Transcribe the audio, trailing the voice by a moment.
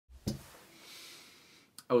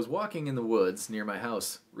I was walking in the woods near my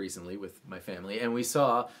house recently with my family, and we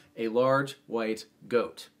saw a large white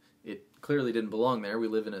goat. It clearly didn't belong there. We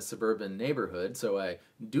live in a suburban neighborhood, so I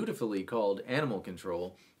dutifully called animal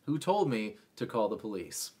control, who told me to call the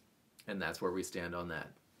police. And that's where we stand on that.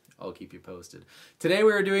 I'll keep you posted. Today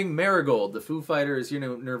we are doing Marigold, the Foo Fighters,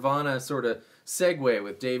 Nirvana sort of segue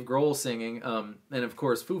with Dave Grohl singing. And of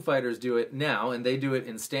course, Foo Fighters do it now, and they do it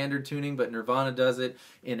in standard tuning, but Nirvana does it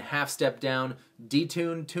in half-step down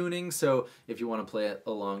detuned tuning. So if you want to play it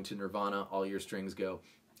along to Nirvana, all your strings go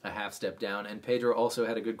a half-step down. And Pedro also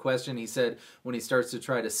had a good question. He said when he starts to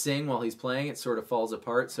try to sing while he's playing, it sort of falls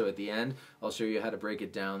apart. So at the end, I'll show you how to break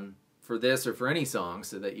it down for this or for any song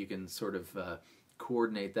so that you can sort of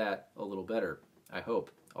coordinate that a little better. I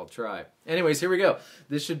hope. I'll try. Anyways, here we go.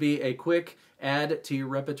 This should be a quick add to your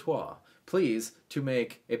repertoire. Please, to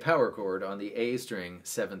make a power chord on the A string,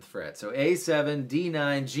 7th fret. So A7,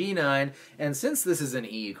 D9, G9, and since this is an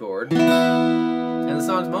E chord, and the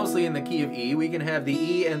song's mostly in the key of E, we can have the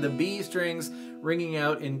E and the B strings ringing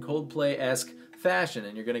out in Coldplay-esque fashion,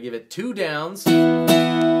 and you're going to give it 2 downs.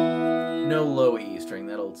 No low E string,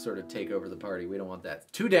 that'll sort of take over the party. We don't want that.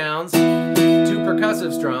 2 downs, 2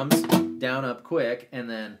 percussive strums, down, up, quick, and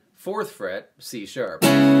then 4th fret, C sharp.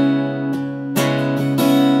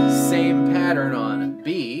 Same pattern on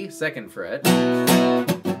B, 2nd fret,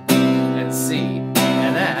 and C,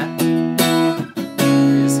 and that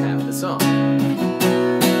is half the song.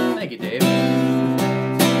 Thank you, Dave.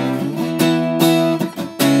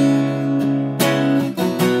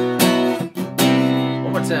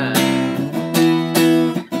 One more time.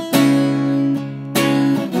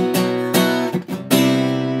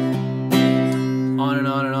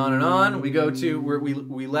 We go to where we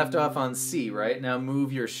left off on C, right? Now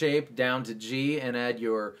move your shape down to G and add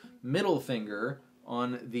your middle finger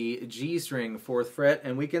on the G string, 4th fret,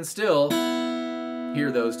 and we can still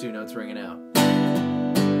hear those 2 notes ringing out.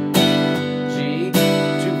 G,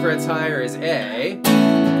 2 frets higher is A.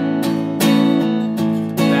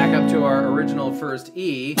 Back up to our original first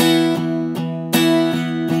E. Down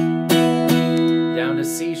to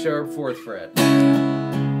C sharp, 4th fret.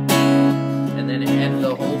 And then end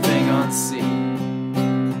the whole thing on C.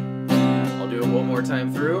 I'll do it one more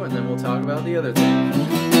time through, and then we'll talk about the other thing.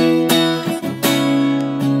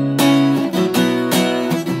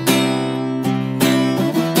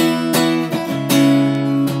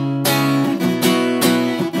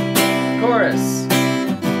 Chorus.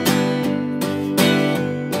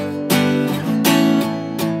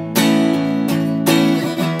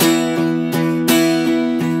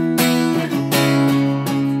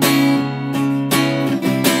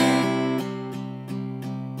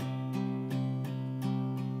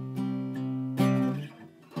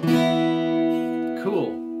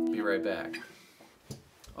 Cool. Be right back.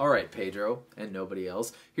 Alright, Pedro, and nobody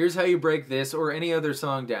else. Here's how you break this or any other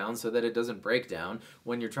song down so that it doesn't break down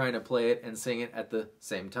when you're trying to play it and sing it at the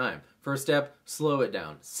same time. First step, slow it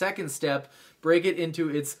down. Second step, break it into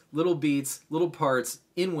its little beats, little parts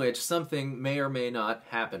in which something may or may not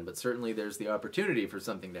happen, but certainly there's the opportunity for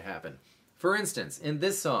something to happen. For instance, in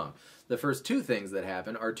this song, the first 2 things that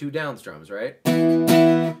happen are 2 down strums, right?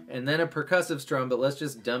 And then a percussive strum, but let's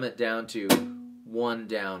just dumb it down to 1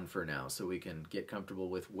 down for now so we can get comfortable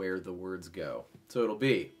with where the words go. So it'll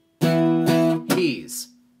be he's.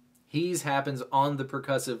 He's happens on the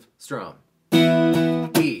percussive strum.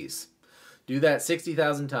 He's. Do that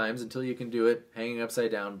 60,000 times until you can do it hanging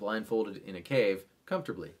upside down, blindfolded in a cave,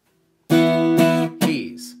 comfortably.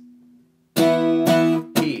 He's.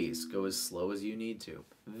 He's. Go as slow as you need to.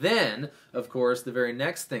 Then, of course, the very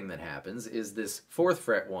next thing that happens is this 4th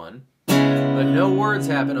fret one, but no words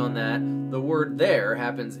happen on that. The word there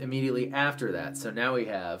happens immediately after that. So now we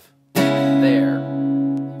have there.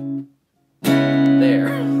 There.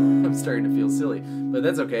 I'm starting to feel silly, but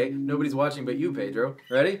that's okay. Nobody's watching but you, Pedro.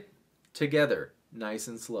 Ready? Together. Nice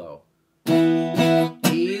and slow.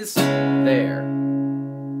 He's there.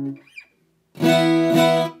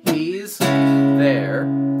 He's there.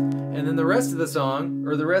 And then the rest of the song,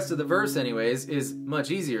 or the rest of the verse anyways, is much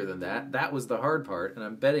easier than that. That was the hard part, and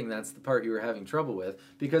I'm betting that's the part you were having trouble with,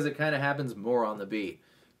 because it kind of happens more on the beat.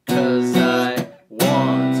 'Cause I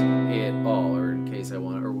want it all, or in case I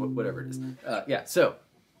want it, or whatever it is. Yeah, so.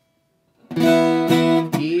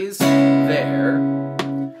 He's there,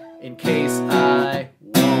 in case I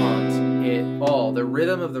want it all. The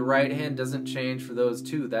rhythm of the right hand doesn't change for those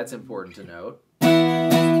 2. That's important to note.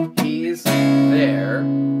 He's there,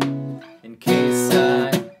 in case I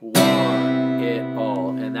want it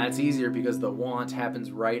all. And that's easier because the want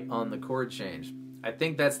happens right on the chord change. I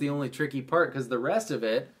think that's the only tricky part, because the rest of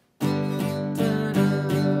it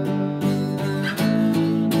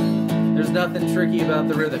there's nothing tricky about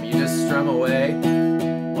the rhythm. You just strum away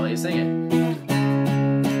while you sing it.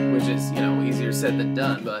 Which is, you know, easier said than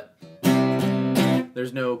done, but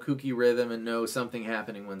there's no kooky rhythm and no something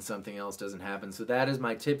happening when something else doesn't happen. So that is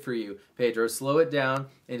my tip for you, Pedro. Slow it down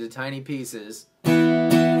into tiny pieces.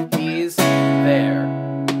 He's there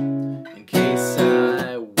in case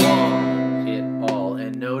I want it all.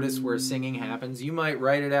 And notice where singing happens. You might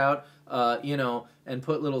write it out, you know, and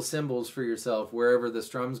put little symbols for yourself wherever the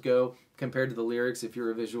strums go compared to the lyrics if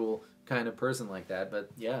you're a visual kind of person like that.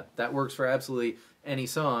 But yeah, that works for absolutely any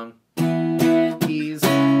song. He's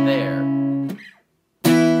there.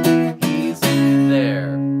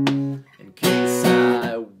 There in case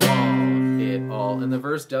I want it all. And the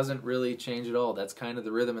verse doesn't really change at all. That's kind of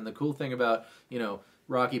the rhythm. And the cool thing about, you know,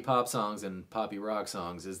 rocky pop songs and poppy rock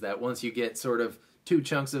songs is that once you get sort of two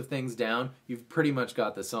chunks of things down, you've pretty much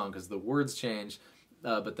got the song because the words change,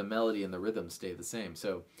 but the melody and the rhythm stay the same.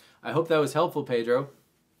 So I hope that was helpful, Pedro,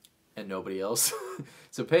 and nobody else.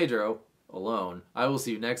 So Pedro, alone, I will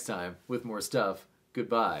see you next time with more stuff.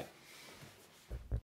 Goodbye.